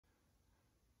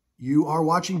You are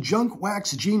watching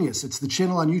Junkwaxgenius. It's the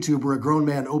channel on YouTube where a grown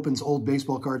man opens old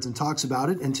baseball cards and talks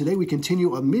about it. And today we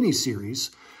continue a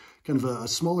mini-series, kind of a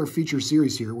smaller feature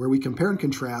series here, where we compare and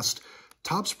contrast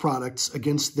Topps products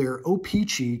against their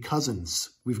O-Pee-Chee cousins.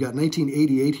 We've got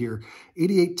 1988 here.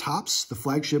 88 Topps, the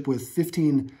flagship with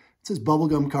 15, it says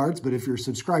bubblegum cards, but if you're a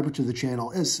subscriber to the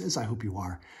channel, as I hope you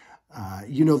are,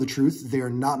 you know the truth. They are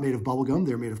not made of bubblegum.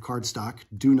 They're made of cardstock.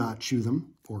 Do not chew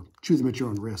them, or chew them at your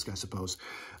own risk, I suppose.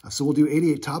 So we'll do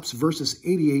 88 Topps versus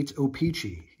 88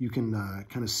 O-Pee-Chee. You can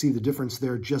kind of see the difference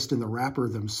there just in the wrapper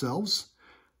themselves.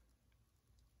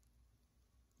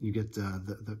 You get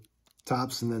the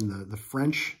Topps and then the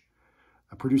French,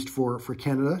 produced for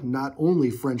Canada, not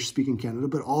only French-speaking Canada,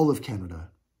 but all of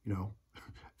Canada. You know,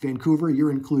 Vancouver,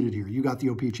 you're included here. You got the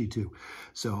O-Pee-Chee too.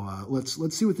 So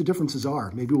let's see what the differences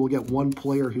are. Maybe we'll get one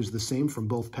player who's the same from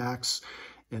both packs,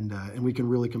 and we can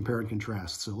really compare and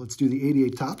contrast. So let's do the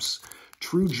 88 Topps.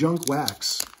 True Junk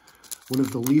Wax, one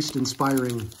of the least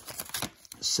inspiring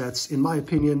sets, in my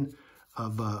opinion,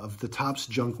 of the Topps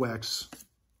Junk Wax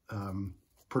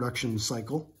production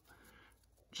cycle.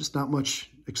 Just not much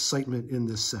excitement in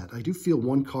this set. I do feel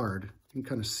one card. You can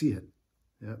kind of see it.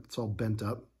 Yeah, it's all bent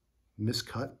up,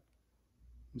 miscut.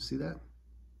 You see that?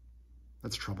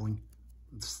 That's troubling.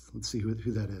 Let's see who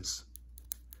that is.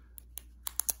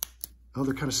 Oh,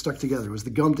 they're kind of stuck together. It was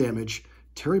the gum damage.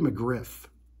 Terry McGriff.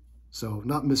 So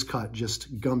not miscut,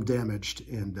 just gum damaged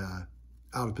and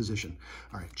out of position.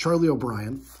 All right, Charlie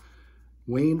O'Brien,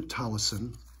 Wayne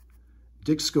Tollison,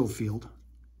 Dick Schofield,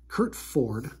 Kurt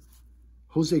Ford,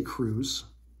 Jose Cruz,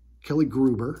 Kelly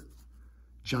Gruber,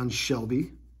 John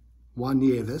Shelby, Juan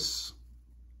Nieves,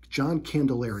 John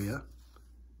Candelaria,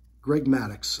 Greg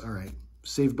Maddux, all right,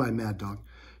 saved by Mad Dog,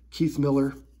 Keith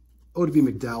Miller, O-Pee-Chee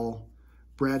McDowell,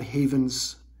 Brad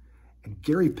Havens, and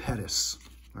Gary Pettis.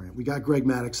 All right, we got Greg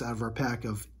Maddux out of our pack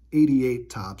of 88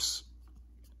 Topps.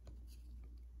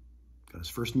 Got his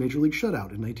first Major League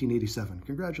shutout in 1987.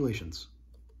 Congratulations,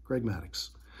 Greg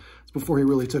Maddux. It's before he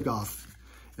really took off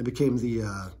and became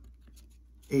the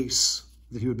ace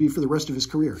that he would be for the rest of his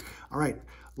career. All right,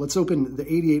 let's open the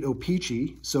 88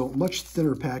 O-Pee-Chee. So much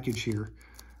thinner package here.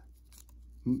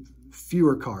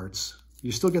 Fewer cards.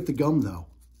 You still get the gum, though.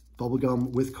 Bubble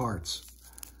gum with cards.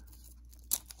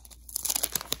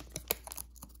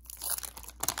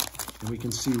 And we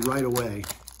can see right away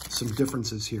some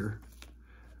differences here.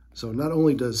 So not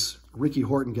only does Ricky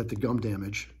Horton get the gum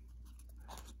damage,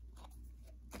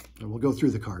 and we'll go through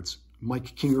the cards.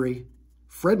 Mike Kingery,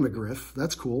 Fred McGriff,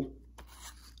 that's cool.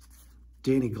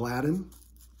 Danny Gladden,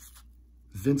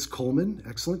 Vince Coleman,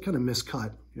 excellent, kind of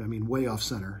miscut. I mean, way off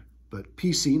center, but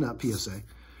PC, not PSA.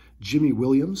 Jimmy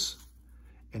Williams,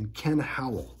 and Ken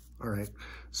Howell. All right,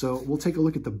 so we'll take a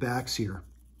look at the backs here.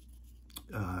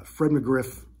 Fred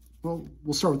McGriff, well,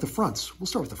 we'll start with the fronts.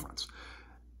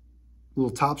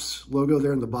 Little Topps logo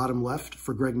there in the bottom left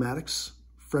for Greg Maddux.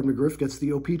 Fred McGriff gets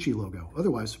the O-Pee-Chee logo.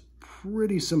 Otherwise,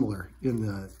 pretty similar in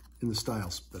the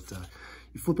styles. But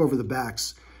you flip over the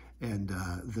backs, and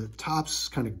the Topps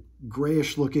kind of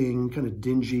grayish looking, kind of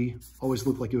dingy, always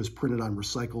looked like it was printed on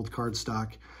recycled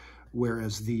cardstock,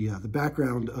 whereas the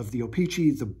background of the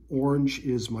O-Pee-Chee, the orange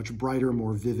is much brighter,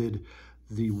 more vivid.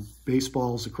 The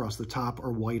baseballs across the top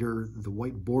are whiter. The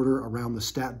white border around the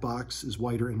stat box is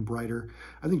whiter and brighter.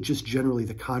 I think just generally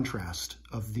the contrast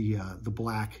of the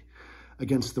black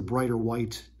against the brighter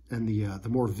white and the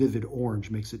more vivid orange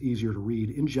makes it easier to read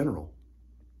in general.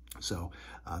 So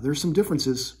there's some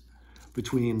differences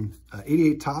between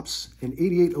 88 Topps and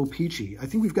 88 O-Pee-Chee. I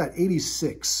think we've got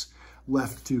 86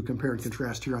 left to compare and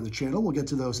contrast here on the channel. We'll get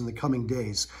to those in the coming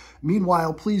days.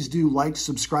 Meanwhile, please do like,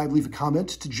 subscribe, leave a comment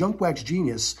to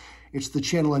Junkwaxgenius. It's the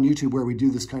channel on YouTube where we do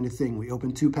this kind of thing. We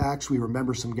open 2 packs, we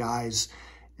remember some guys,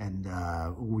 and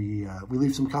we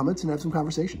leave some comments and have some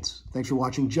conversations. Thanks for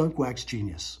watching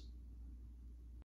Junkwaxgenius.